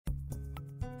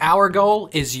Our goal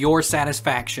is your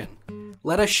satisfaction.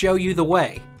 Let us show you the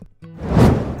way.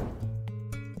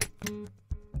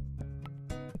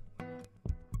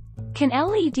 Can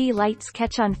LED lights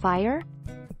catch on fire?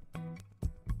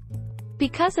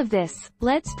 Because of this,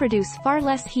 LEDs produce far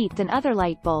less heat than other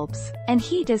light bulbs, and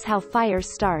heat is how fires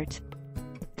start.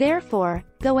 Therefore,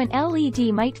 though an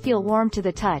LED might feel warm to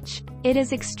the touch, it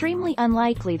is extremely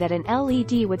unlikely that an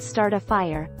LED would start a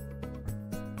fire.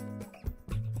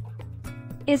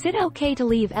 Is it okay to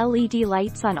leave LED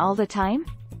lights on all the time?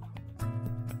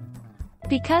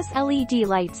 Because LED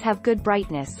lights have good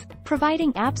brightness,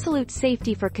 providing absolute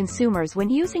safety for consumers when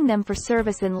using them for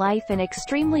service in life and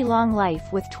extremely long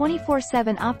life with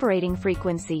 24/7 operating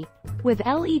frequency. With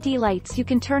LED lights you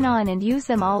can turn on and use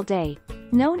them all day.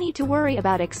 No need to worry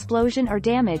about explosion or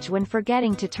damage when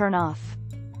forgetting to turn off.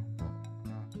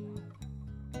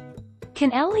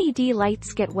 Can LED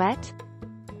lights get wet?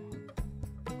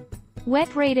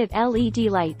 Wet-rated LED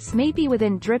lights may be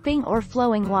within dripping or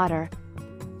flowing water.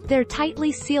 They're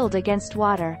tightly sealed against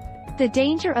water. The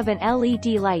danger of an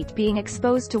LED light being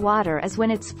exposed to water is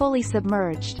when it's fully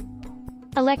submerged.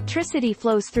 Electricity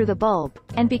flows through the bulb,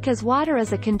 and because water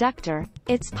is a conductor,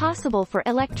 it's possible for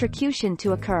electrocution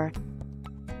to occur.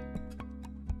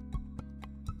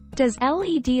 Does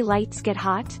LED lights get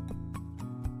hot?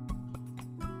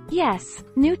 Yes,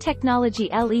 new technology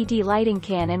LED lighting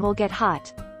can and will get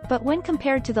hot, but when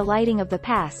compared to the lighting of the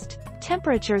past,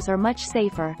 temperatures are much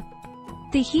safer.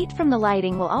 The heat from the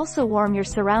lighting will also warm your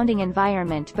surrounding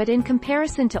environment, but in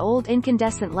comparison to old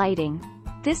incandescent lighting,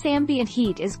 this ambient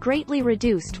heat is greatly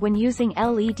reduced when using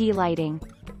LED lighting.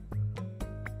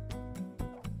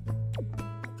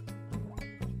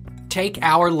 Take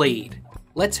our lead.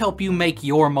 Let's help you make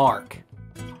your mark.